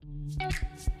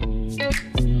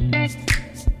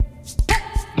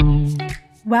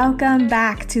Welcome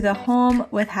back to the Home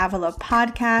with Havilah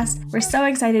podcast. We're so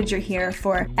excited you're here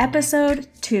for episode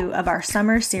 2 of our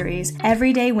summer series,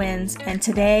 Everyday Wins. And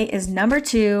today is number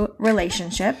 2,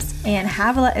 relationships. And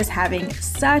Havilah is having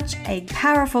such a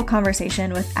powerful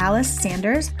conversation with Alice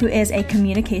Sanders, who is a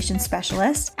communication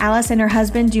specialist. Alice and her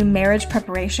husband do marriage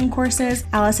preparation courses.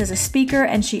 Alice is a speaker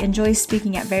and she enjoys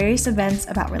speaking at various events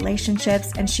about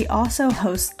relationships. And she also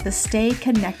hosts the Stay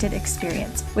Connected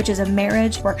Experience, which is a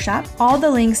marriage workshop. All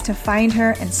the links to find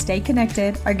her and stay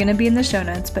connected are going to be in the show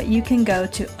notes, but you can go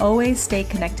to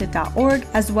alwaysstayconnected.org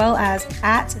as well as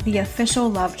at the official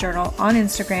Love Journal on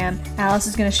Instagram. Alice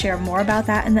is going to share more about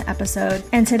that in the episode.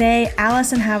 And today,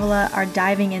 Alice and Havilah are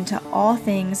diving into all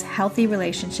things healthy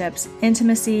relationships,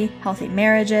 intimacy, healthy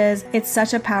marriages. It's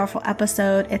such a powerful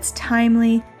episode. It's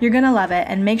timely. You're going to love it.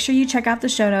 And make sure you check out the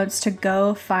show notes to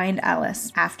go find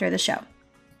Alice after the show.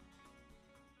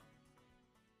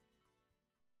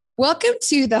 Welcome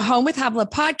to the Home with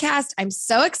Havilah podcast. I'm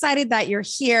so excited that you're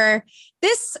here.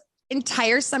 This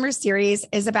entire summer series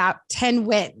is about 10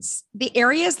 wins, the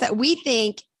areas that we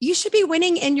think you should be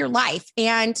winning in your life,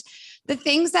 and the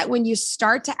things that when you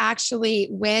start to actually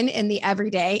win in the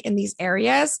everyday in these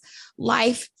areas,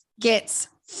 life gets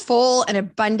full and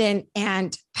abundant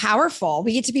and powerful.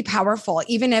 We get to be powerful,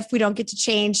 even if we don't get to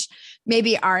change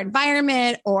maybe our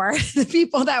environment or the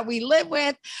people that we live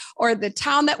with or the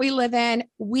town that we live in.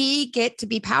 We get to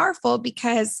be powerful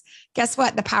because guess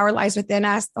what? The power lies within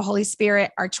us, the Holy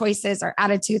Spirit, our choices, our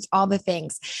attitudes, all the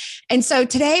things. And so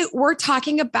today we're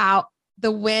talking about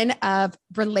the win of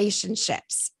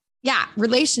relationships. Yeah,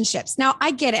 relationships. Now,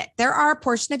 I get it. There are a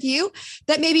portion of you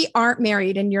that maybe aren't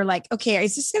married and you're like, okay,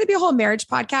 is this going to be a whole marriage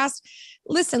podcast?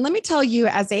 Listen, let me tell you,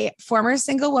 as a former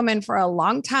single woman for a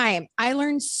long time, I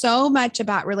learned so much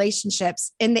about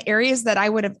relationships in the areas that I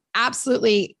would have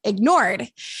absolutely ignored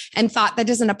and thought that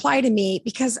doesn't apply to me,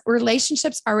 because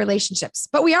relationships are relationships.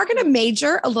 But we are going to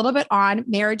major a little bit on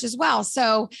marriage as well.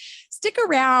 So stick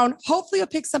around. Hopefully you'll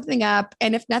pick something up.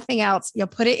 And if nothing else, you'll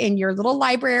put it in your little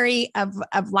library of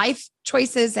life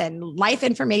choices and life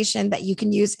information that you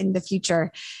can use in the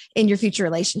future, in your future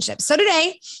relationships. So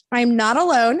today I'm not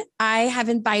alone. I have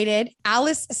invited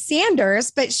Alice Sanders,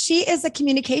 but she is a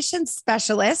communications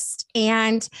specialist.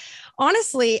 And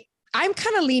honestly, I'm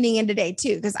kind of leaning in today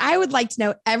too, because I would like to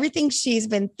know everything she's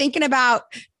been thinking about,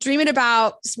 dreaming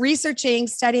about, researching,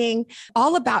 studying,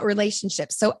 all about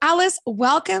relationships. So Alice,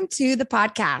 welcome to the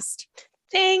podcast.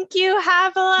 Thank you,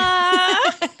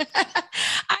 Havilah.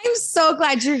 I'm so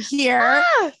glad you're here.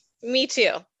 Me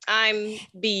too. I'm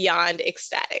beyond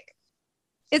ecstatic.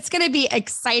 It's going to be an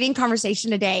exciting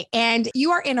conversation today. And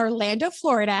you are in Orlando,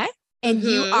 Florida, and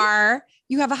you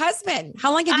have a husband.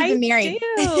 How long have you been married?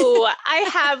 I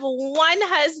have one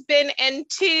husband and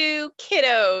 2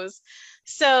 kiddos.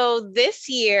 So this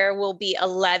year will be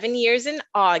 11 years in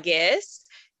August.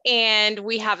 And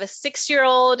we have a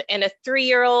 6-year-old and a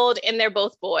 3-year-old, and they're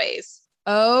both boys.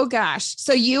 Oh gosh.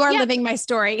 So you are living my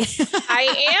story.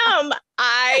 I am.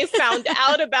 I found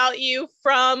out about you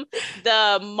from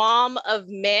the Mom of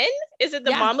Men. Is it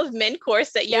the Mom of Men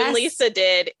course that you and Lisa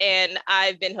did? And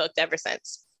I've been hooked ever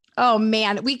since. Oh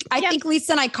man. I think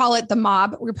Lisa and I call it the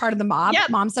mob. We're part of the mob. Yep.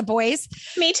 Moms of boys.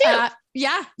 Me too.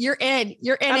 Yeah, you're in.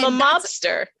 I'm a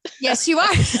mobster. Yes, you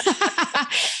are.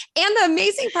 And the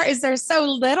amazing part is there's so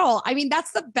little. I mean,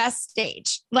 that's the best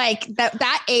stage. Like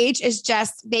that age is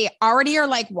just, they already are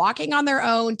like walking on their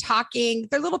own, talking.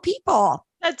 They're little people.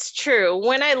 That's true.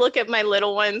 When I look at my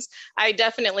little ones, I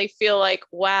definitely feel like,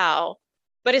 wow.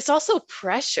 But it's also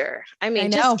pressure. I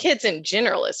mean, just kids in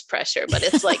general is pressure, but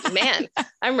it's like, man,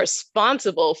 I'm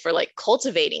responsible for like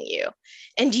cultivating you.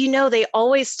 And they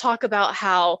always talk about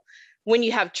how when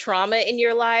you have trauma in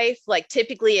your life, like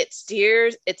typically it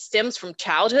stems from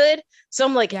childhood. So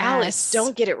I'm like, Alice,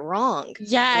 don't get it wrong.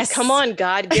 Yes. Like, come on,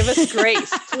 God, give us grace,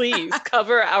 please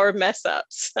cover our mess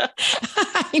ups.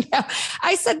 I know.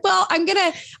 I said, well, I'm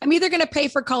either going to pay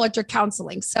for college or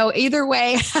counseling. So either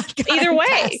way, and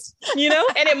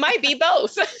it might be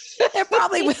both. It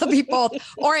probably will be both,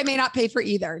 or it may not pay for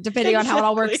either, depending on how it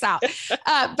all works out.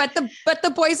 But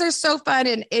the boys are so fun.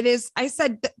 And it is, I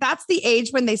said, that's the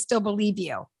age when they still believe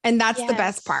you. And that's the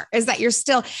best part, is that you're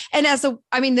still, and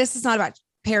this is not about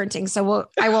parenting, so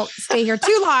I won't stay here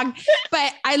too long,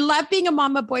 but I love being a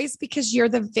mom of boys because you're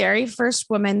the very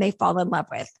first woman they fall in love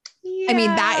with. Yeah. I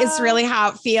mean, that is really how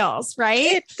it feels, right?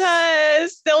 It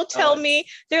does. They'll tell me,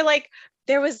 they're like,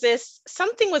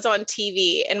 something was on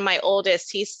TV, and my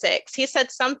oldest, he's 6. He said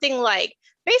something like,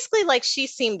 basically like she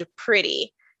seemed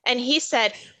pretty. And he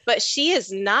said, but she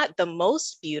is not the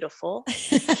most beautiful.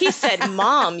 He said,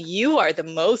 Mom, you are the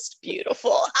most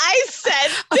beautiful. I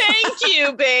said, thank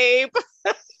you, babe.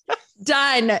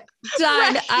 Done.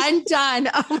 Right. I'm done.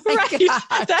 Oh my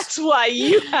gosh. That's why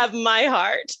you have my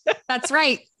heart. That's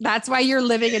right. That's why you're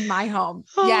living in my home.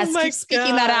 Oh yes. Keep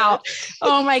speaking that out.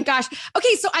 Oh my gosh.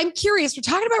 Okay. So I'm curious. We're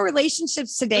talking about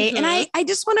relationships today. And I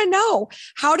just want to know,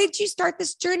 how did you start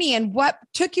this journey and what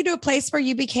took you to a place where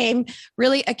you became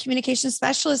really a communication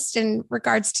specialist in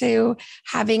regards to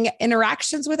having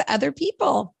interactions with other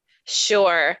people?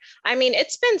 Sure. I mean,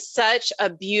 it's been such a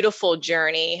beautiful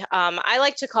journey. I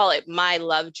like to call it my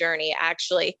love journey,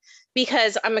 actually,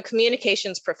 because I'm a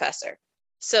communications professor.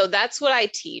 So that's what I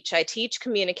teach. I teach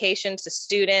communication to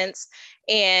students.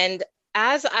 And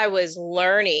as I was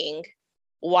learning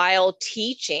while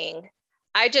teaching,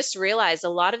 I just realized a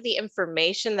lot of the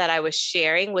information that I was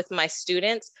sharing with my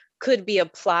students could be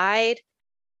applied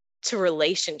to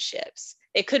relationships.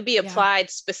 It could be applied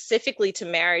specifically to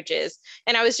marriages.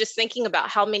 And I was just thinking about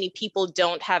how many people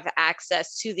don't have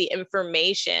access to the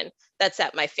information that's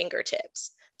at my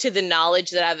fingertips, to the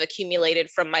knowledge that I've accumulated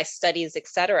from my studies, et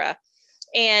cetera.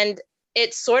 And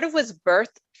it sort of was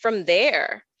birthed from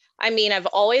there. I mean, I've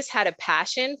always had a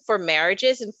passion for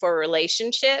marriages and for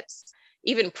relationships,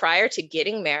 even prior to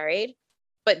getting married.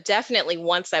 But definitely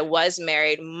once I was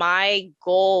married, my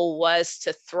goal was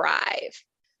to thrive.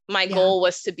 My goal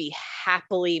was to be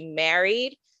happily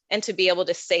married and to be able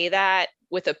to say that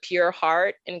with a pure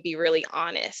heart and be really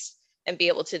honest and be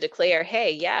able to declare,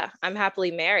 hey, yeah, I'm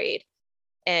happily married,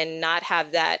 and not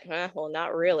have that, well,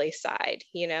 not really side,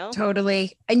 you know?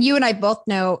 Totally. And you and I both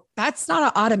know that's not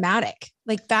an automatic.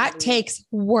 Like that takes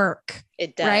work.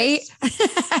 It does. Right?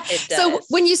 It does. So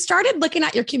when you started looking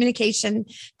at your communication,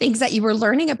 things that you were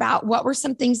learning about, what were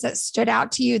some things that stood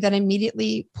out to you that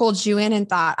immediately pulled you in and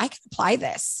thought, I can apply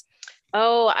this?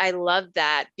 Oh, I love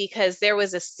that, because there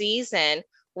was a season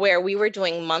where we were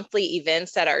doing monthly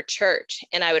events at our church,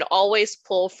 and I would always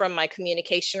pull from my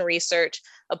communication research,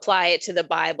 apply it to the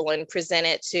Bible, and present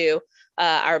it to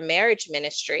our marriage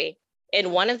ministry.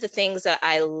 And one of the things that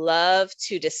I love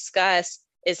to discuss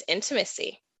is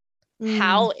intimacy,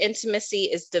 how intimacy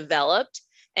is developed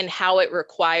and how it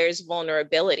requires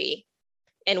vulnerability.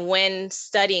 And when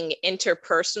studying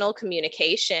interpersonal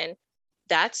communication,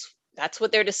 that's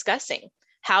what they're discussing.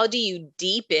 How do you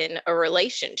deepen a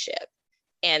relationship?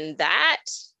 And that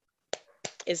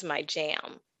is my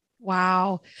jam.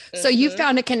 Wow. So you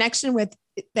found a connection with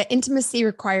the intimacy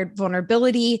required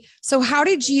vulnerability. So how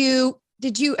did you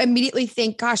immediately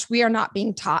think, gosh, we are not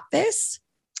being taught this?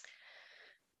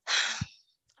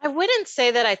 I wouldn't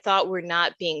say that I thought we're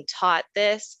not being taught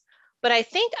this, but I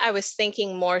think I was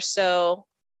thinking more so,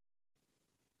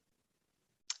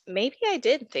 maybe I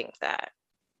did think that,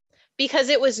 because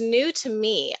it was new to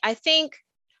me. I think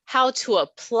how to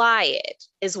apply it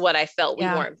is what I felt we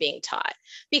weren't being taught.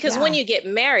 Because when you get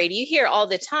married, you hear all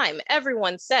the time,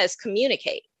 everyone says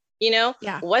communicate,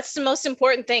 what's the most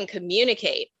important thing?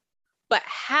 Communicate. But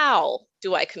how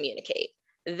do I communicate?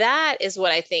 That is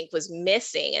what I think was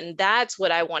missing. And that's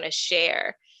what I want to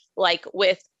share. Like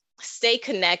with Stay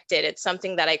Connected, it's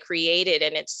something that I created,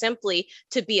 and it's simply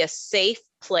to be a safe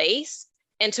place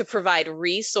and to provide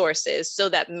resources so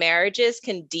that marriages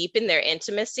can deepen their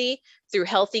intimacy through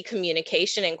healthy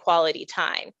communication and quality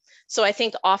time. So I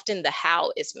think often the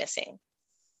how is missing.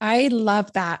 I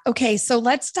love that. Okay. So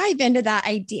let's dive into that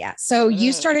idea. So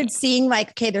you started seeing like,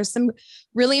 okay, there's some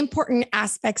really important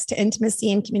aspects to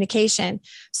intimacy and communication.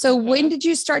 So when did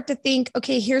you start to think,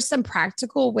 okay, here's some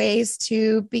practical ways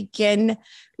to begin,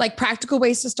 like practical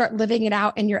ways to start living it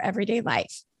out in your everyday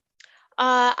life?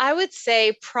 I would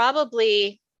say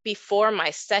probably before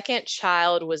my second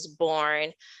child was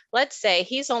born. Let's say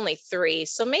he's only 3.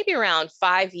 So maybe around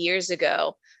 5 years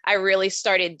ago, I really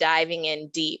started diving in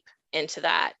deep into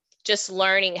that. Just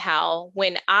learning how,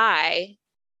 when I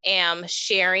am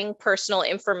sharing personal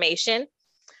information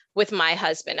with my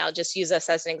husband, I'll just use us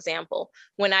as an example.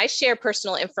 When I share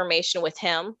personal information with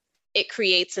him, it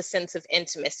creates a sense of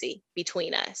intimacy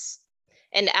between us.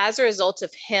 And as a result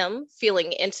of him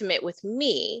feeling intimate with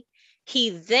me, he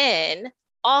then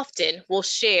often will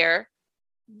share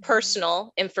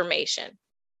personal information.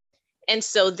 And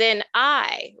so then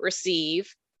I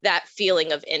receive that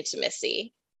feeling of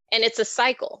intimacy. And it's a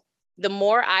cycle. The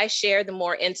more I share, the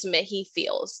more intimate he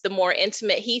feels. The more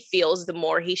intimate he feels, the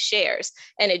more he shares.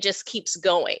 And it just keeps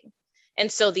going. And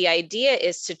so the idea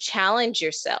is to challenge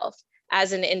yourself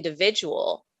as an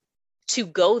individual to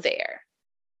go there.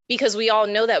 Because we all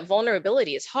know that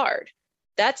vulnerability is hard.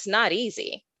 That's not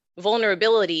easy.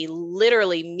 Vulnerability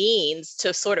literally means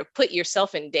to sort of put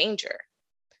yourself in danger.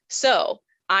 So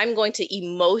I'm going to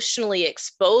emotionally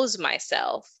expose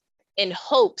myself in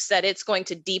hopes that it's going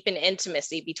to deepen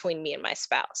intimacy between me and my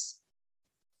spouse.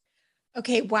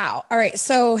 Okay. Wow. All right.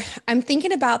 So I'm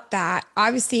thinking about that.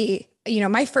 Obviously,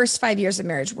 my first 5 years of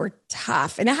marriage were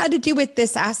tough, and it had to do with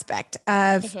this aspect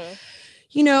of,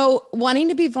 wanting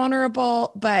to be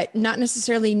vulnerable, but not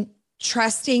necessarily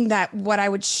trusting that what I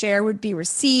would share would be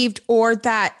received, or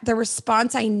that the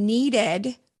response I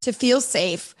needed to feel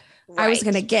safe, I was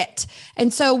going to get.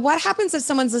 And so what happens if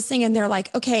someone's listening and they're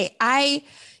like, okay, I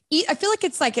feel like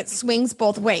it's like it swings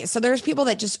both ways. So there's people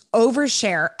that just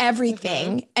overshare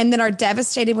everything and then are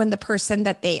devastated when the person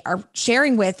that they are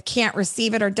sharing with can't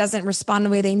receive it or doesn't respond the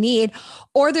way they need.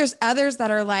 Or there's others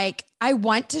that are like, I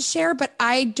want to share, but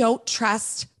I don't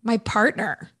trust my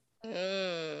partner.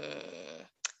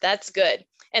 That's good.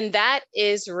 And that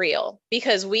is real,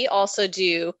 because we also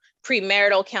do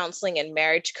premarital counseling and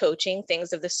marriage coaching,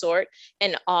 things of the sort.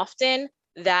 And often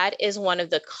that is one of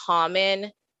the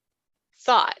common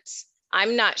thoughts.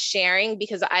 I'm not sharing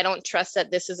because I don't trust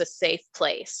that this is a safe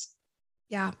place.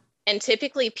 Yeah. And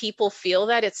typically people feel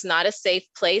that it's not a safe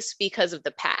place because of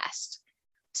the past.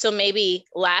 So maybe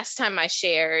last time I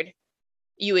shared,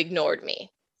 you ignored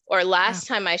me. Or last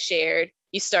time I shared,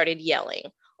 you started yelling.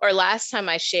 Or last time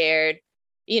I shared,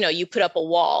 you put up a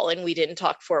wall and we didn't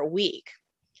talk for a week.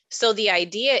 So the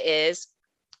idea is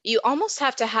you almost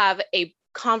have to have a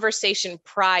conversation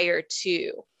prior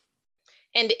to.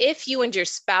 And if you and your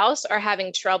spouse are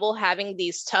having trouble having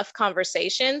these tough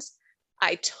conversations,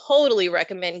 I totally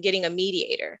recommend getting a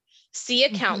mediator. See a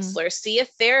counselor, see a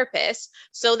therapist,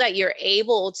 so that you're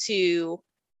able to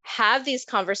have these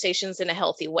conversations in a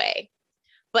healthy way.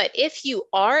 But if you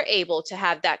are able to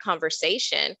have that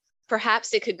conversation,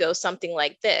 perhaps it could go something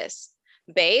like this.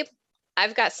 Babe,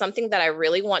 I've got something that I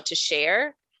really want to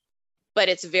share, but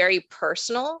it's very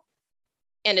personal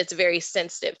and it's very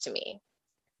sensitive to me.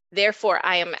 Therefore,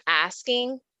 I am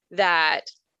asking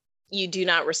that you do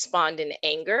not respond in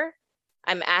anger.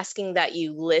 I'm asking that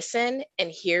you listen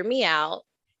and hear me out,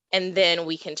 and then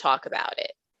we can talk about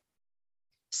it.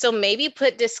 So maybe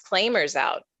put disclaimers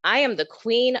out. I am the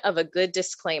queen of a good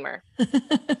disclaimer.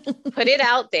 Put it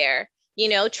out there.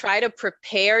 Try to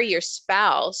prepare your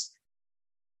spouse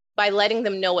by letting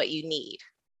them know what you need,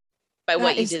 by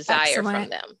what you desire from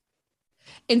them.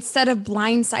 Instead of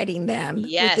blindsiding them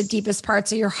with the deepest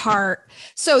parts of your heart.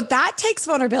 So that takes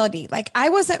vulnerability. Like, I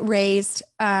wasn't raised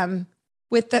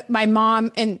with my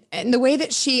mom and the way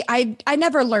that I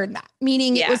never learned that.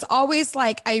 Meaning it was always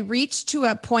like, I reached to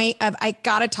a point of, I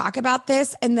got to talk about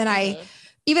this. And then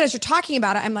even as you're talking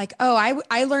about it, I'm like, oh,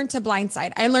 I learned to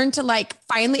blindside. I learned to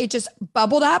finally it just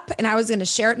bubbled up and I was going to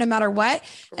share it no matter what.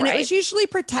 And it was usually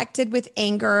protected with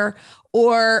anger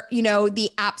or, the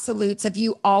absolutes of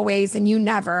you always and you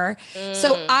never.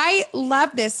 So I love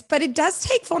this, but it does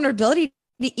take vulnerability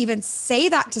to even say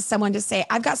that to someone, to say,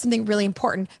 I've got something really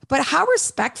important, but how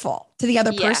respectful to the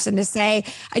other person to say,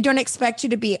 I don't expect you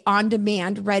to be on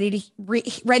demand, ready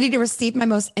to receive my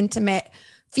most intimate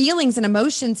feelings and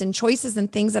emotions and choices and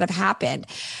things that have happened.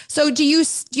 So do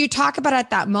you talk about it at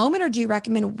that moment, or do you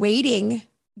recommend waiting,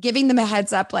 giving them a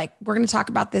heads up, like, we're going to talk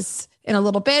about this in a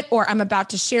little bit, or I'm about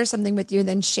to share something with you, and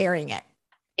then sharing it?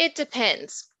 It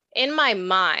depends. In my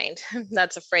mind,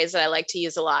 that's a phrase that I like to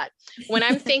use a lot. When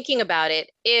I'm thinking about it,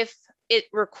 if it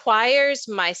requires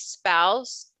my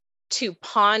spouse to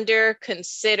ponder,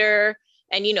 consider,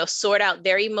 and, sort out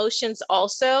their emotions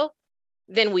also,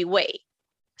 then we wait.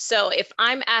 So if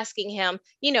I'm asking him,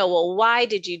 well, why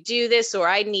did you do this? Or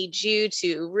I need you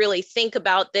to really think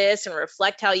about this and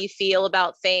reflect how you feel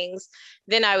about things,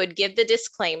 then I would give the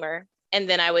disclaimer. And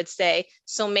then I would say,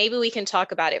 so maybe we can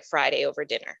talk about it Friday over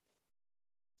dinner.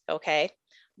 Okay.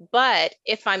 But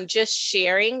if I'm just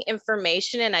sharing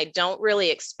information and I don't really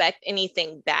expect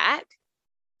anything back,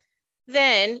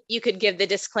 then you could give the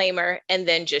disclaimer and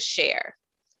then just share.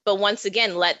 But once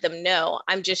again, let them know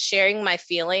I'm just sharing my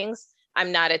feelings.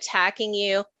 I'm not attacking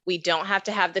you. We don't have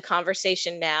to have the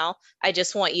conversation now. I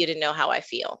just want you to know how I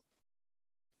feel.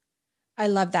 I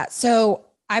love that. So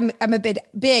I'm a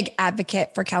big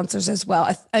advocate for counselors as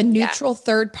well. A neutral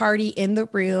third party in the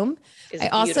room. I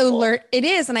also learned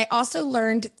and I also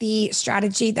learned the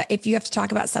strategy that if you have to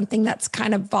talk about something that's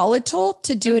kind of volatile,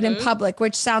 to do it in public,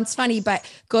 which sounds funny, but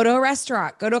go to a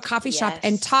restaurant, go to a coffee shop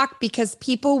and talk, because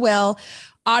people will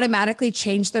automatically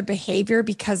change their behavior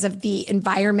because of the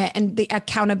environment and the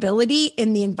accountability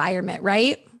in the environment,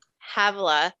 right?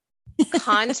 Havla,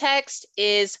 context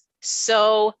is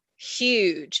so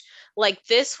huge. Like,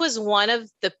 this was one of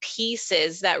the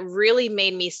pieces that really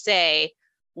made me say,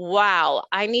 wow,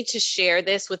 I need to share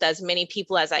this with as many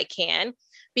people as I can,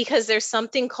 because there's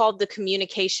something called the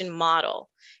communication model,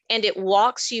 and it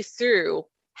walks you through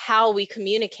how we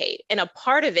communicate. And a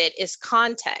part of it is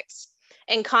context.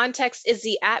 And context is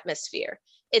the atmosphere.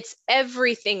 It's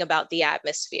everything about the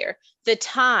atmosphere, the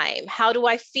time. How do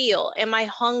I feel? Am I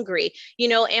hungry?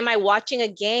 Am I watching a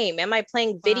game? Am I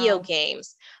playing video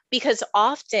games? Because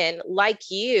often,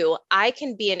 like you, I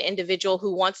can be an individual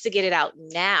who wants to get it out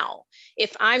now.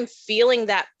 If I'm feeling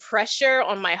that pressure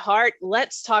on my heart,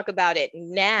 let's talk about it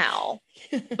now.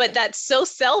 But that's so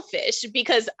selfish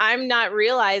because I'm not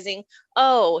realizing,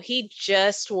 oh, he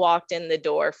just walked in the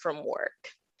door from work.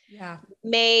 Yeah.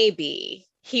 Maybe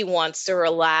he wants to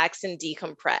relax and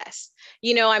decompress.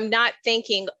 I'm not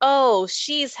thinking, oh,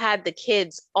 she's had the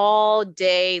kids all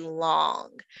day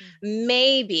long.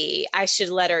 Maybe I should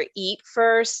let her eat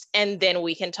first and then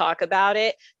we can talk about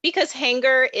it, because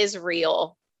hunger is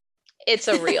real. It's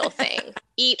a real thing.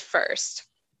 Eat first.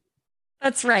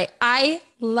 That's right. I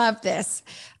love this.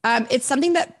 It's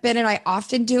something that Ben and I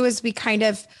often do, is we kind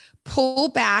of pull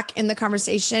back in the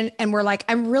conversation and we're like,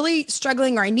 I'm really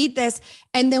struggling, or I need this.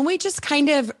 And then we just kind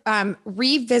of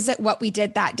revisit what we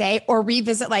did that day, or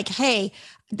revisit like, hey,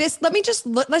 let's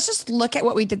just look at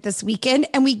what we did this weekend.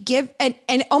 And we give, and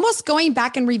almost going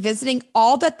back and revisiting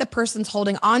all that the person's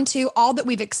holding on to, all that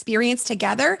we've experienced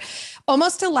together,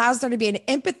 almost allows there to be an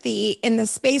empathy in the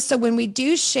space. So when we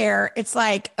do share, it's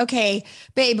like, okay,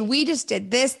 babe, we just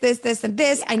did this, and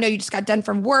this. Yeah. I know you just got done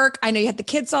from work. I know you had the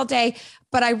kids all day,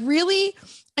 but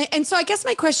and so I guess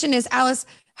my question is, Alice,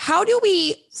 how do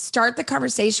we start the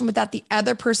conversation without the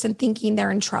other person thinking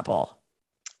they're in trouble?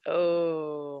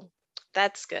 Oh,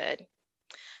 that's good.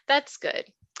 That's good.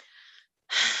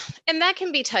 And that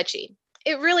can be touchy.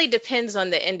 It really depends on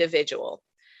the individual.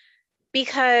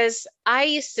 Because I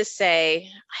used to say,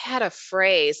 I had a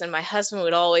phrase and my husband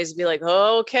would always be like,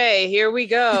 okay, here we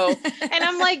go. And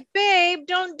I'm like, babe,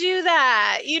 don't do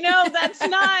that. That's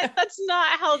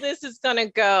not how this is going to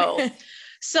go.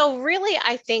 So really,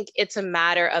 I think it's a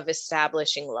matter of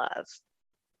establishing love.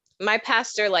 My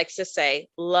pastor likes to say,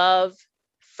 love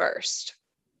first.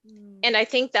 And I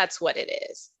think that's what it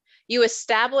is. You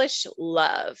establish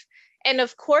love. And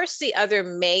of course, the other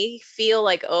may feel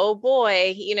like, oh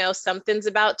boy, something's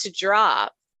about to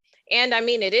drop. And I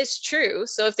mean, it is true.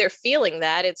 So if they're feeling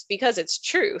that, it's because it's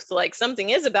truth, like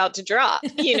something is about to drop,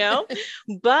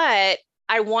 But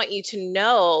I want you to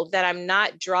know that I'm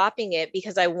not dropping it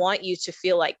because I want you to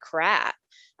feel like crap.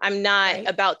 I'm not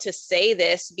about to say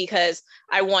this because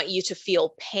I want you to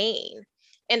feel pain.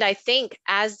 And I think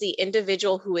as the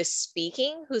individual who is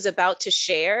speaking, who's about to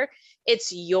share,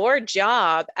 it's your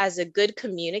job as a good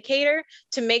communicator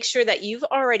to make sure that you've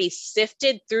already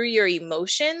sifted through your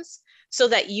emotions so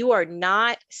that you are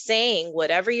not saying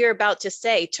whatever you're about to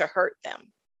say to hurt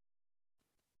them.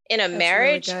 In a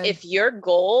marriage, if your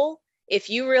goal, if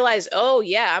you realize, oh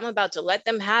yeah, I'm about to let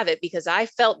them have it because I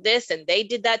felt this and they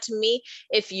did that to me.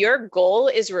 If your goal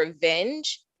is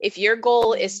revenge, if your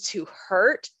goal is to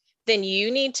hurt, then you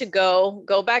need to go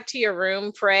back to your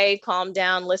room, pray, calm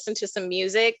down, listen to some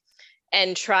music,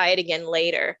 and try it again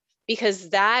later,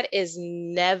 because that is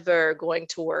never going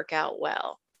to work out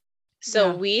well.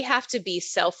 So we have to be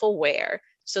self-aware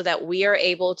so that we are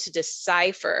able to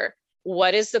decipher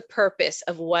what is the purpose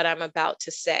of what I'm about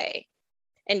to say.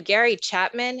 And Gary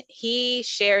Chapman, he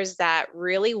shares that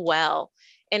really well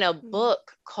in a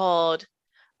book called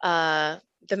The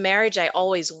Marriage I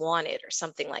Always Wanted, or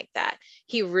something like that.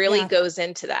 He really goes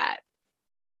into that.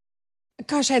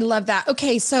 Gosh, I love that.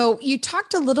 Okay. So you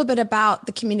talked a little bit about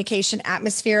the communication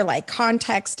atmosphere, like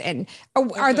context, and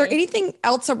are there anything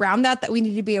else around that we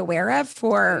need to be aware of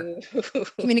for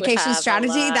communication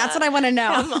strategy? That's what I want to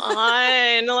know. Come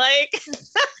on.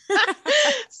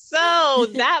 So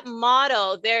that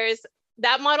model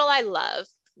I love.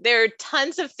 There are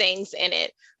tons of things in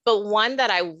it, but one that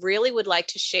I really would like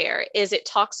to share is it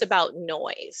talks about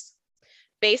noise.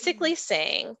 Basically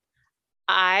saying,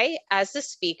 I, as the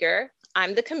speaker,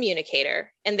 I'm the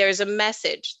communicator, and there's a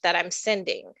message that I'm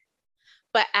sending.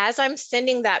 But as I'm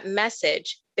sending that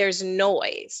message, there's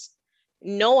noise.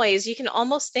 Noise, you can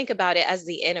almost think about it as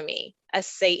the enemy, as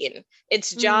Satan.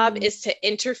 Its job is to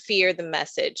interfere the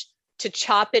message, to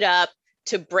chop it up,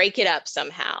 to break it up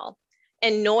somehow.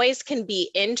 And noise can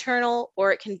be internal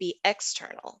or it can be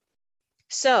external.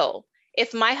 So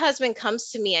if my husband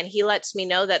comes to me and he lets me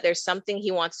know that there's something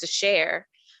he wants to share,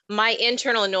 my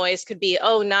internal noise could be,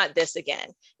 oh, not this again.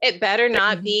 It better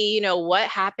not be, what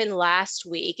happened last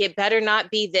week. It better not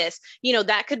be this.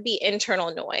 That could be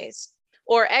internal noise.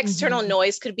 Or external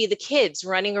noise could be the kids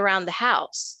running around the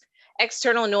house.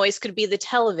 External noise could be the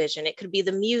television. It could be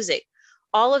the music.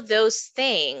 All of those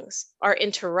things are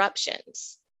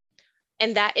interruptions.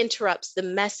 and that interrupts the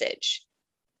message.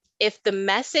 If the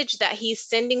message that he's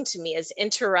sending to me is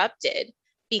interrupted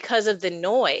because of the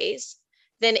noise,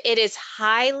 then it is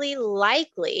highly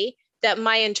likely that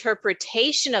my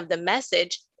interpretation of the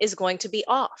message is going to be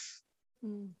off.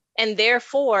 And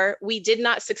therefore, we did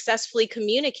not successfully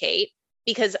communicate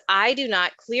because I do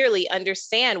not clearly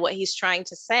understand what he's trying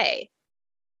to say.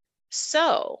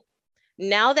 So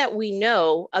now that we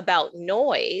know about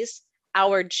noise,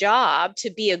 our job to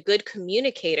be a good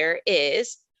communicator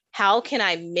is, how can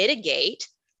I mitigate?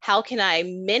 How can I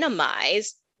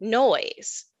minimize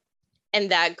noise? And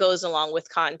that goes along with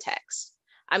context.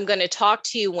 I'm going to talk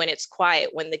to you when it's quiet,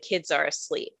 when the kids are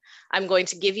asleep. I'm going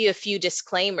to give you a few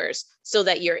disclaimers so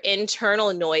that your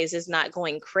internal noise is not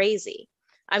going crazy.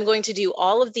 I'm going to do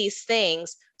all of these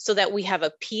things so that we have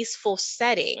a peaceful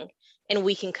setting and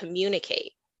we can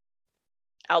communicate.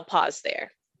 I'll pause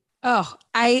there. Oh,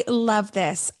 I love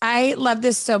this. I love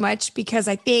this so much because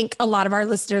I think a lot of our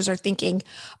listeners are thinking,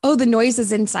 oh, the noise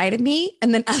is inside of me.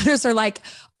 And then others are like,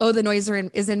 oh, the noise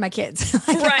is in my kids.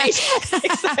 Right.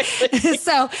 Exactly.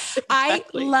 So I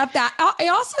love that. I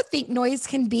also think noise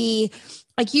can be,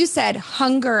 like you said,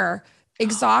 hunger,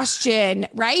 exhaustion,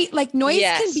 right? Like noise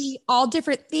can be all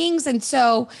different things. And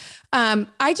so I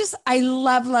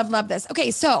love this.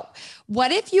 Okay. So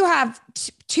what if you have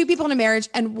two people in a marriage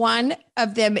and one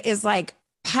of them is like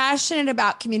passionate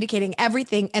about communicating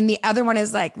everything and the other one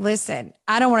is like, listen,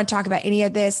 I don't want to talk about any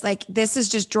of this. Like, this is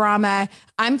just drama.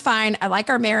 I'm fine. I like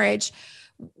our marriage.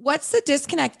 What's the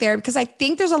disconnect there? Because I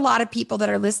think there's a lot of people that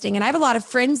are listening, and I have a lot of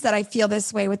friends that I feel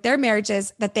this way with their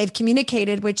marriages, that they've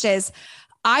communicated, which is,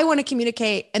 I want to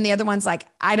communicate. And the other one's like,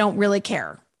 I don't really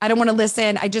care. I don't want to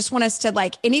listen. I just want us to,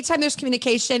 like, anytime there's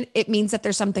communication, it means that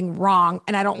there's something wrong.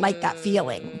 And I don't like that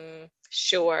feeling.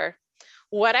 Sure.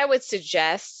 What I would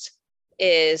suggest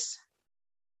is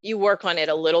you work on it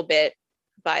a little bit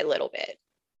by little bit.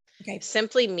 Okay.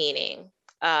 Simply meaning,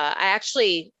 I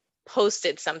actually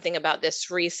posted something about this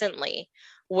recently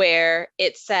where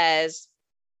it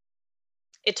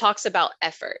talks about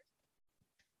effort.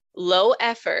 Low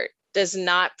effort does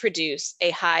not produce a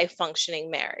high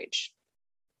functioning marriage.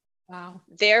 Wow.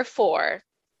 Therefore,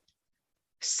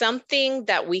 something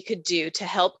that we could do to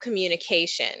help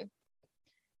communication,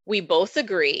 we both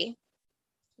agree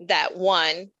that,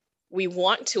 one, we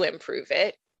want to improve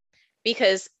it,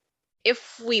 because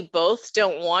if we both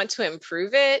don't want to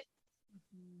improve it,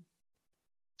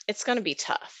 it's going to be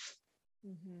tough.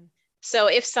 So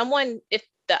if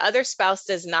the other spouse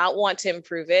does not want to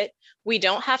improve it, we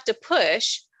don't have to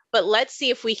push, but let's see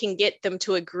if we can get them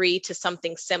to agree to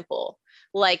something simple.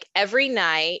 Like, every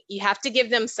night you have to give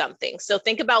them something. So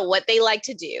think about what they like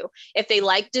to do. If they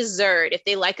like dessert, if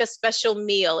they like a special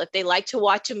meal, if they like to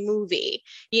watch a movie,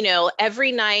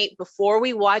 every night before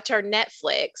we watch our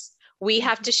Netflix, we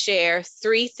have to share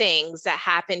 3 things that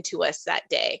happened to us that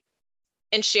day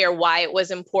and share why it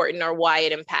was important or why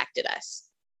it impacted us,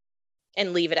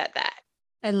 and leave it at that.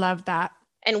 I love that.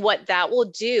 And what that will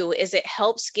do is it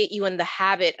helps get you in the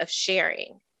habit of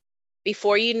sharing.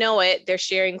 Before you know it, they're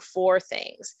sharing 4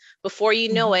 things. Before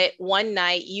you know it, one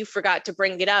night you forgot to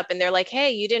bring it up and they're like,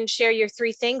 hey, you didn't share your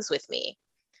 3 things with me.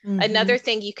 Another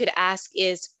thing you could ask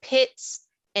is pits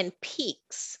and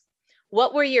peaks.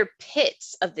 What were your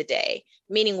pits of the day?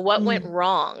 Meaning, what went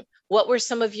wrong? What were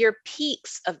some of your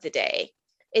peaks of the day?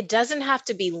 It doesn't have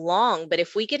to be long, but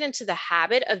if we get into the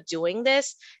habit of doing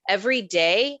this every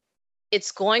day,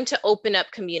 it's going to open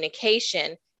up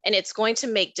communication. And it's going to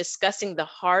make discussing the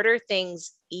harder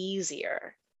things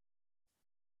easier.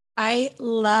 I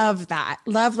love that.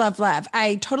 Love.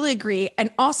 I totally agree.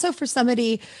 And also for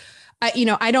somebody,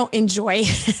 I don't enjoy,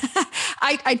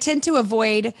 I tend to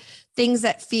avoid things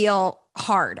that feel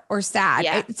hard or sad.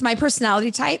 Yeah. It's my personality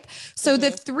type. So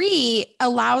the 3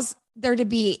 allows there to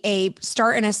be a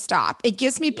start and a stop. It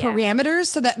gives me parameters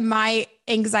so that my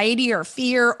anxiety or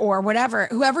fear or whatever,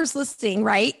 whoever's listening,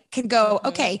 right, can go,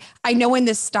 okay, I know when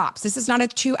this stops. This is not a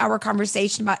 2-hour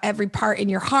conversation about every part in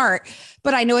your heart,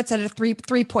 but I know it's at a 3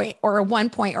 point or a 1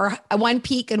 point or a 1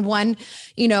 peak and 1,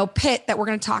 pit that we're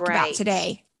going to talk about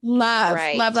today. Love.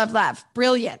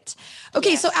 Brilliant.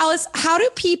 Okay. Yes. So Alice,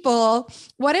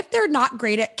 what if they're not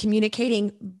great at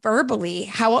communicating verbally?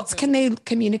 How else can they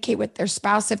communicate with their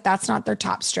spouse if that's not their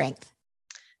top strength?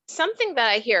 Something that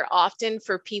I hear often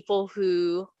for people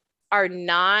who are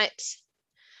not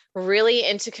really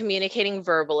into communicating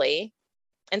verbally,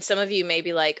 and some of you may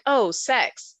be like, oh,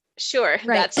 sex. Sure, right.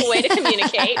 That's a way to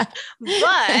communicate.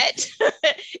 But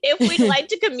if we'd like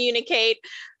to communicate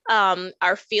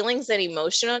our feelings and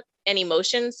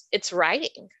emotions, it's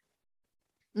writing.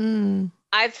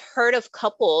 I've heard of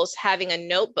couples having a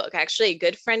notebook. Actually, a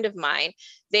good friend of mine,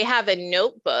 they have a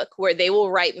notebook where they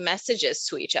will write messages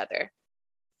to each other,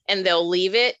 and they'll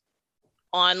leave it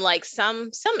on like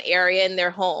some area in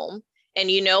their home. And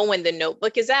when the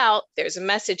notebook is out, there's a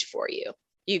message for you.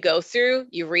 You go through,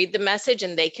 you read the message,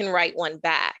 and they can write one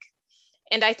back.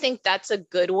 And I think that's a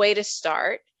good way to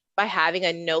start, by having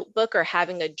a notebook or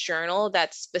having a journal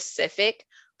that's specific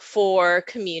for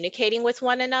communicating with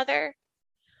one another.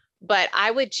 But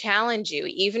I would challenge you,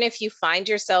 even if you find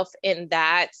yourself in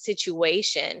that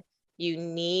situation, you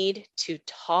need to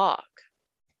talk.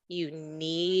 You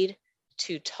need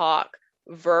to talk,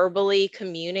 verbally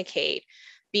communicate,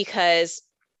 because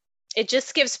it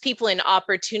just gives people an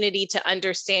opportunity to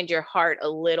understand your heart a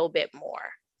little bit more.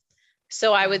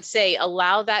 So I would say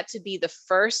allow that to be the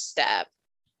first step,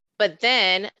 but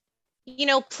then,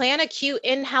 plan a cute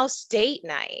in-house date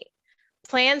night.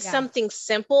 Plan something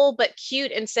simple but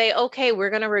cute and say, okay,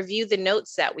 we're going to review the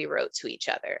notes that we wrote to each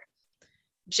other,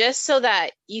 just so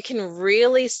that you can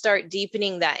really start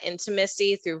deepening that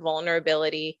intimacy through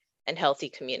vulnerability and healthy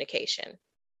communication.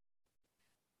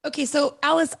 Okay. So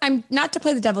Alice, I'm not to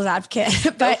play the devil's advocate,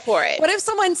 but go for it. What if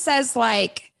someone says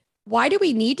like, why do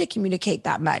we need to communicate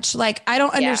that much? Like, I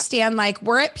don't understand. Like,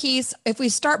 we're at peace. If we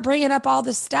start bringing up all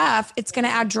this stuff, it's going to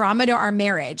add drama to our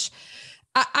marriage.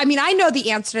 I mean, I know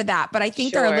the answer to that, but I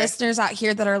think there are listeners out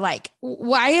here that are like,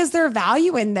 why is there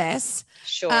value in this?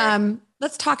 Sure.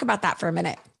 Let's talk about that for a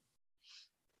minute.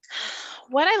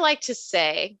 What I like to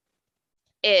say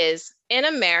is, in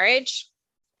a marriage,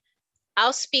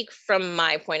 I'll speak from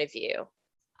my point of view.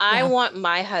 I want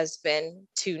my husband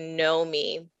to know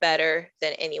me better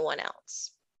than anyone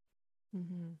else.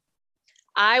 Mm-hmm.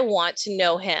 I want to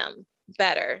know him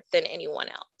better than anyone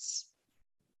else.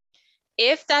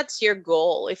 If that's your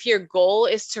goal, if your goal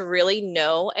is to really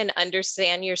know and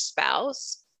understand your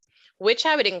spouse, which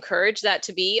I would encourage that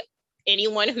to be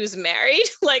anyone who's married,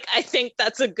 like, I think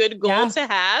that's a good goal to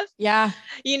have. Yeah.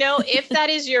 If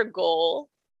that is your goal,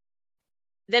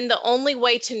 then the only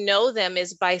way to know them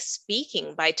is by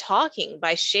speaking, by talking,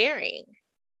 by sharing.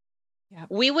 Yep.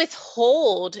 We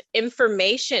withhold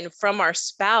information from our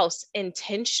spouse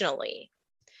intentionally.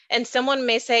 And someone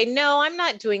may say, no, I'm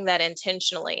not doing that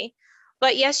intentionally.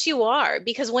 But yes, you are,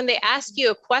 because when they ask you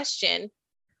a question,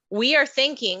 we are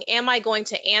thinking, am I going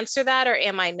to answer that or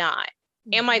am I not?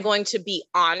 Mm-hmm. Am I going to be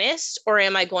honest or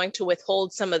am I going to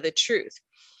withhold some of the truth?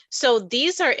 So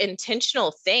these are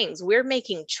intentional things. We're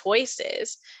making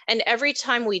choices. And every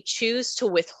time we choose to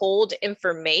withhold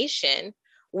information,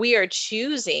 we are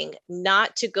choosing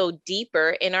not to go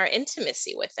deeper in our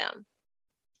intimacy with them.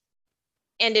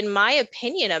 And in my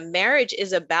opinion, a marriage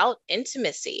is about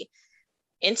intimacy.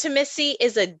 Intimacy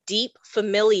is a deep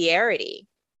familiarity.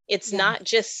 It's not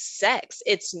just sex,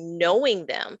 it's knowing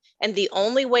them. And the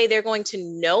only way they're going to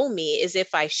know me is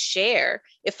if I share.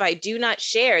 If I do not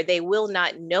share, they will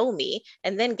not know me.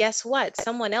 And then guess what?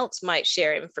 Someone else might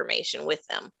share information with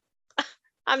them.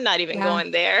 I'm not even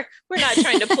going there. We're not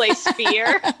trying to place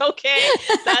fear. Okay.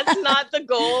 That's not the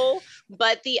goal.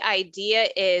 But the idea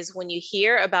is, when you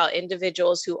hear about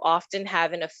individuals who often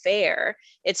have an affair,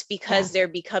 it's because they're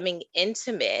becoming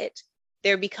intimate.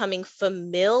 They're becoming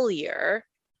familiar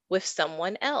with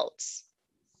someone else.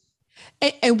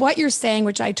 And what you're saying,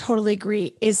 which I totally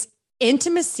agree, is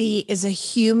intimacy is a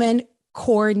human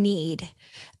core need.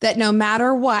 That no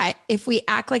matter what, if we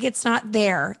act like it's not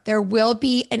there, there will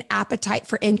be an appetite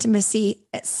for intimacy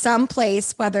at some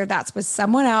place, whether that's with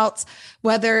someone else,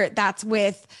 whether that's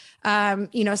with,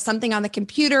 something on the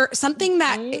computer, something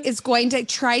that is going to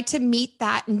try to meet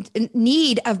that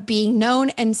need of being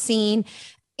known and seen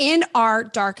in our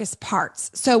darkest parts.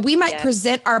 So we might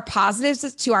present our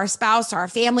positives to our spouse or our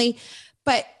family,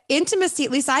 but intimacy,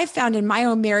 at least I've found in my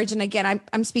own marriage, and again,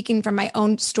 I'm speaking from my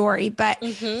own story, but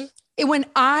when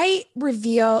I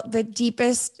reveal the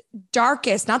deepest,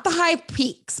 darkest, not the high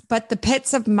peaks, but the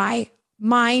pits of my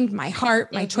mind, my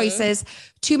heart, my choices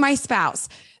to my spouse,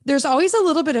 there's always a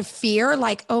little bit of fear,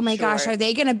 like, oh my gosh,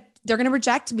 they're going to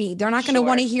reject me. They're not going to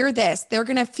want to hear this. They're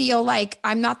going to feel like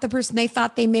I'm not the person they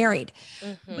thought they married.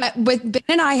 But with Ben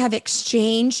and I have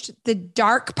exchanged the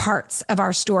dark parts of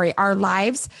our story, our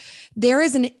lives. There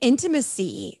is an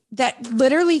intimacy that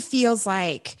literally feels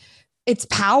like it's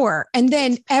power. And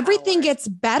then everything gets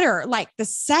better. Like the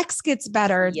sex gets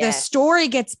better. The story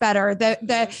gets better.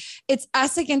 It's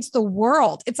us against the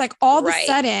world. It's like all of a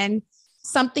sudden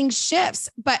something shifts.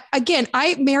 But again,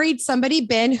 I married somebody,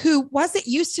 Ben, who wasn't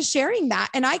used to sharing that.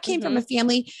 And I came from a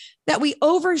family that we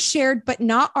overshared, but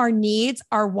not our needs,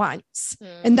 our wants.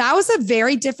 And that was a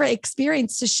very different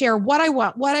experience to share what I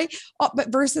want,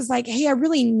 but versus like, hey, I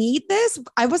really need this.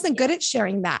 I wasn't good at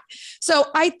sharing that. So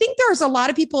I think there's a lot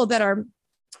of people that are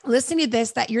listening to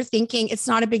this that you're thinking it's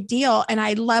not a big deal. And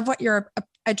I love what you're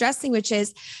addressing, which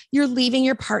is you're leaving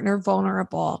your partner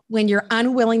vulnerable when you're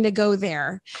unwilling to go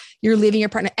there. You're leaving your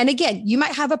partner. And again, you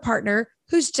might have a partner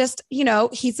who's just,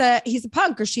 he's a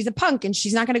punk or she's a punk and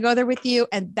she's not going to go there with you.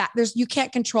 And you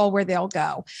can't control where they'll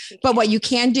go. But what you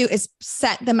can do is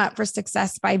set them up for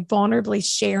success by vulnerably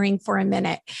sharing for a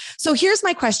minute. So here's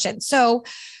my question. So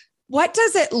what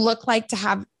does it look like to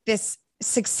have this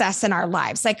success in our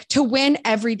lives, like to win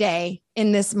every day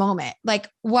in this moment? Like,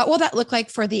 what will that look like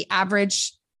for the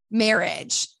average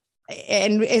marriage?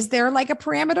 And is there like a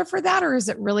parameter for that, or is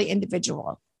it really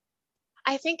individual?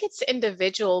 I think it's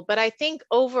individual, but I think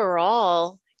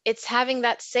overall it's having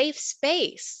that safe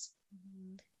space.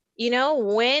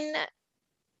 When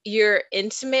you're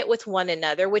intimate with one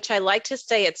another, which I like to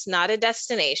say, it's not a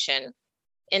destination.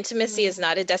 Intimacy is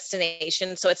not a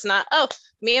destination. So it's not, oh,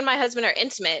 me and my husband are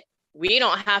intimate, we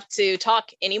don't have to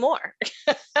talk anymore.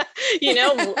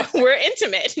 We're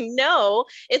intimate. No,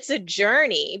 it's a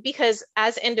journey, because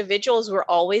as individuals, we're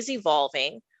always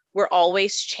evolving. We're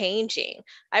always changing.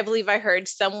 I believe I heard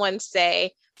someone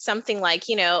say something like,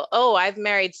 oh, I've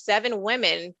married 7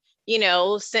 women,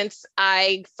 since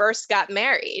I first got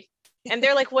married. And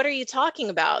they're like, what are you talking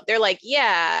about? They're like,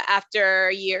 yeah, after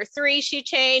year 3, she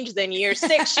changed. Then year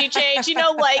 6, she changed,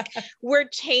 we're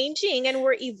changing and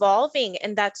we're evolving,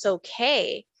 and that's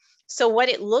okay. So what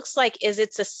it looks like is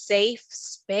it's a safe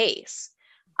space.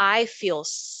 I feel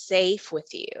safe with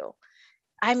you.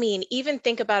 I mean, even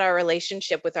think about our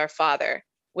relationship with our Father,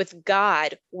 with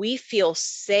God. We feel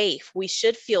safe. We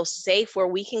should feel safe where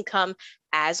we can come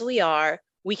as we are.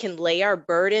 We can lay our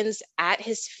burdens at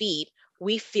his feet.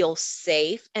 We feel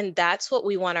safe. And that's what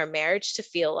we want our marriage to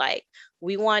feel like.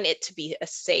 We want it to be a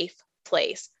safe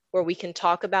place where we can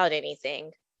talk about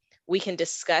anything, we can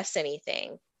discuss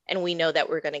anything, and we know that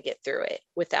we're going to get through it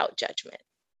without judgment.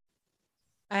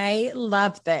 I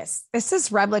love this. This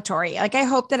is revelatory. Like, I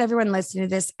hope that everyone listening to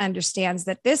this understands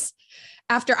that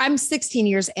after I'm 16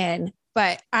 years in,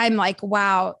 but I'm like,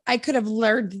 wow, I could have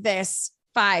learned this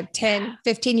 5, 10,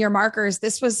 15 year markers.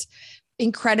 This was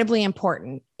incredibly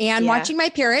important. And watching my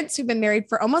parents, who've been married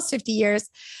for almost 50 years,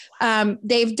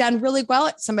 they've done really well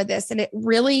at some of this. And it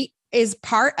really is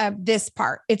part of this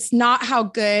part. It's not how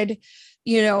good,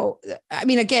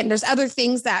 again, there's other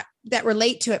things that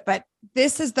relate to it, but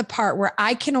this is the part where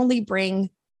I can only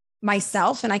bring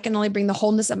myself, and I can only bring the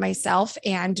wholeness of myself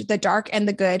and the dark and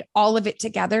the good, all of it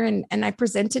together. And I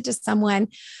present it to someone.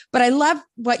 But I love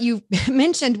what you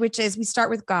mentioned, which is we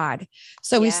start with God.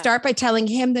 So we start by telling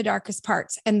him the darkest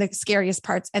parts and the scariest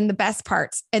parts and the best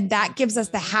parts. And that gives us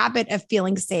the habit of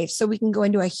feeling safe. So we can go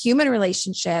into a human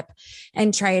relationship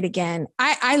and try it again.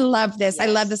 I love this. Yes.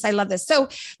 I love this. I love this. So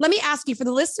let me ask you, for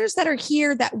the listeners that are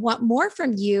here that want more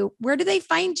from you, where do they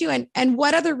find you, and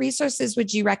what other resources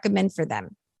would you recommend for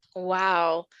them?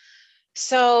 Wow.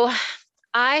 So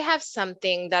I have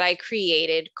something that I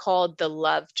created called the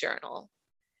Love Journal.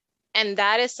 And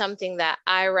that is something that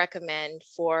I recommend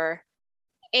for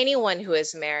anyone who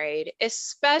is married,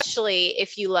 especially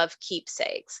if you love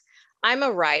keepsakes. I'm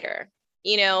a writer.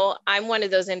 I'm one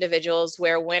of those individuals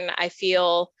where when I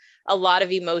feel a lot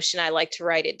of emotion, I like to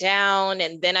write it down,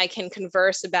 and then I can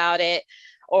converse about it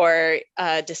or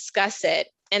discuss it.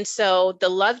 And so the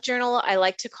Love Journal, I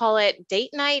like to call it date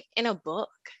night in a book.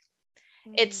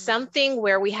 It's something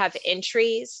where we have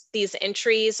entries. These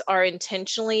entries are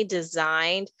intentionally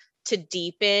designed to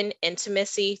deepen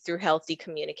intimacy through healthy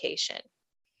communication.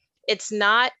 It's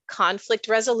not conflict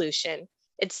resolution.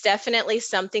 It's definitely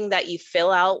something that you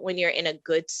fill out when you're in a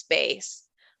good space.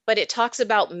 But it talks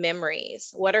about memories.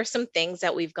 What are some things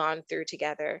that we've gone through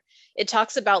together? It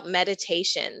talks about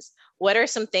meditations. What are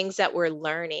some things that we're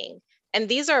learning? And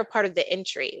these are a part of the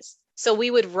entries. So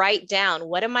we would write down,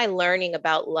 what am I learning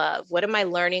about love? What am I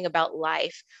learning about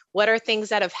life? What are things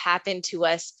that have happened to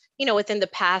us, within the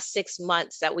past 6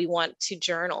 months that we want to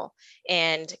journal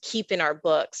and keep in our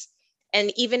books?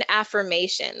 And even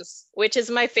affirmations, which is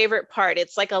my favorite part.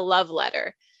 It's like a love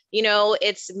letter.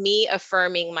 It's me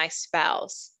affirming my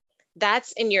spouse.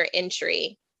 That's in your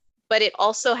entry. But it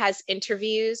also has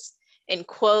interviews and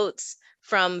quotes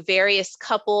from various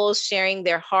couples sharing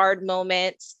their hard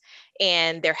moments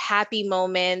and their happy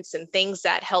moments and things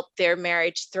that help their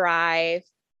marriage thrive.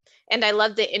 And I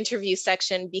love the interview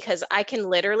section because I can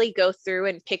literally go through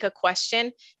and pick a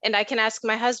question, and I can ask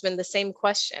my husband the same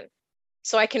question.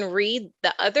 So I can read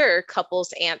the other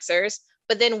couple's answers,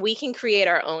 but then we can create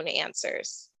our own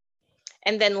answers.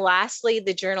 And then lastly,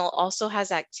 the journal also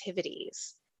has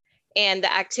activities. And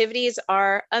the activities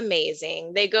are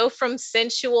amazing. They go from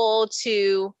sensual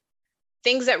to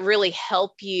things that really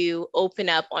help you open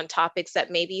up on topics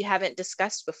that maybe you haven't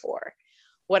discussed before.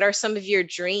 What are some of your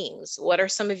dreams? What are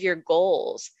some of your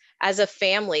goals? As a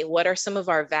family, what are some of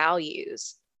our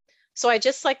values? So I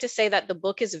just like to say that the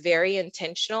book is very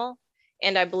intentional,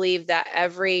 and I believe that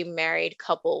every married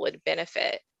couple would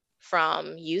benefit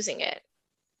from using it.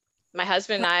 My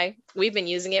husband and I, we've been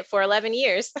using it for 11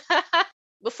 years.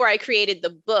 Before I created the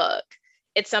book,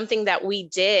 it's something that we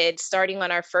did starting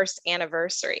on our first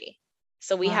anniversary.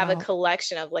 So we have a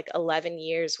collection of like 11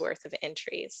 years worth of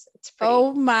entries. It's pretty,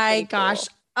 oh my pretty gosh.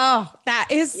 Cool. Oh, that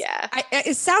is, yeah.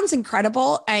 It sounds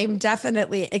incredible. I'm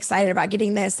definitely excited about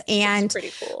getting this. And it's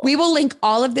pretty cool. We will link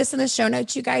all of this in the show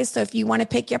notes, you guys. So if you want to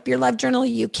pick up your love journal,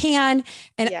 you can.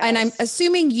 And I'm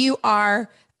assuming you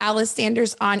are Alice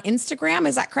Sanders on Instagram.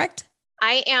 Is that correct?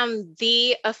 I am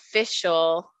the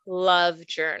official love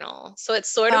journal. So it's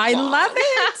sort of I long, love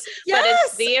it. Yes. But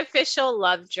it's the official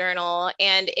love journal.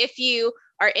 And if you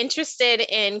are interested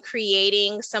in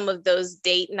creating some of those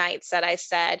date nights that I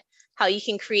said, how you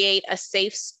can create a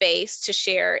safe space to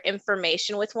share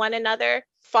information with one another,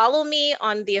 follow me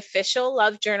on the official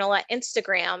love journal at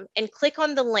Instagram and click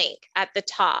on the link at the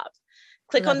top.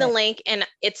 Click on the link and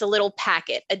it's a little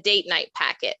packet, a date night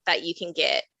packet that you can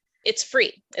get. It's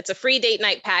free. It's a free date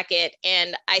night packet.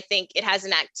 And I think it has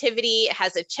an activity. It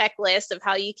has a checklist of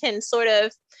how you can sort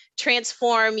of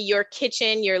transform your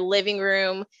kitchen, your living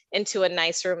room into a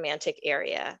nice romantic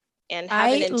area and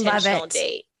have an intentional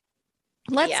date.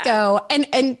 Let's go.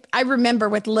 And I remember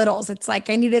with littles, it's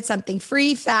like I needed something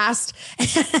free, fast.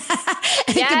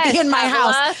 And it could be in my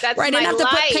house where I didn't have to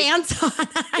put pants on.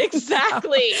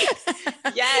 Exactly.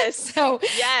 Yes. So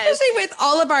especially with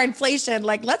all of our inflation,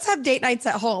 like let's have date nights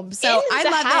at home. So I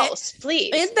love it.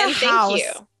 Please. In the house.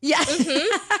 Thank you. Yes.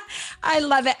 Mm-hmm. I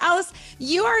love it. Alice,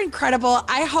 you are incredible.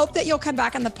 I hope that you'll come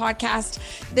back on the podcast.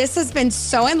 This has been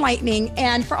so enlightening.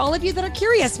 And for all of you that are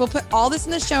curious, we'll put all this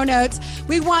in the show notes.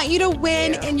 We want you to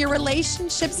win in your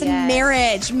relationships and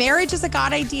marriage. Marriage is a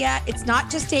God idea. It's not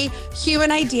just a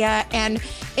human idea. And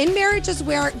in marriage is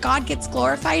where God gets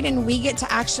glorified and we get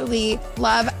to actually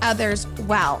love others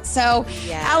well. So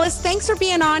Alice, thanks for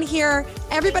being on here.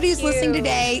 Everybody who's listening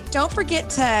today, don't forget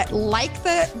to like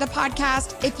the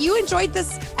podcast. If you enjoyed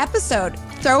this episode,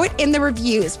 throw it in the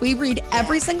reviews. We read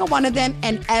every single one of them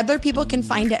and other people can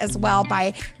find it as well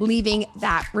by leaving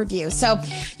that review. So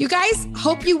you guys,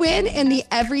 hope you win in the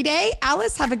everyday.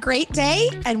 Alice, have a great day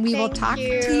and we will talk to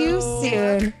you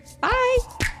soon. Bye.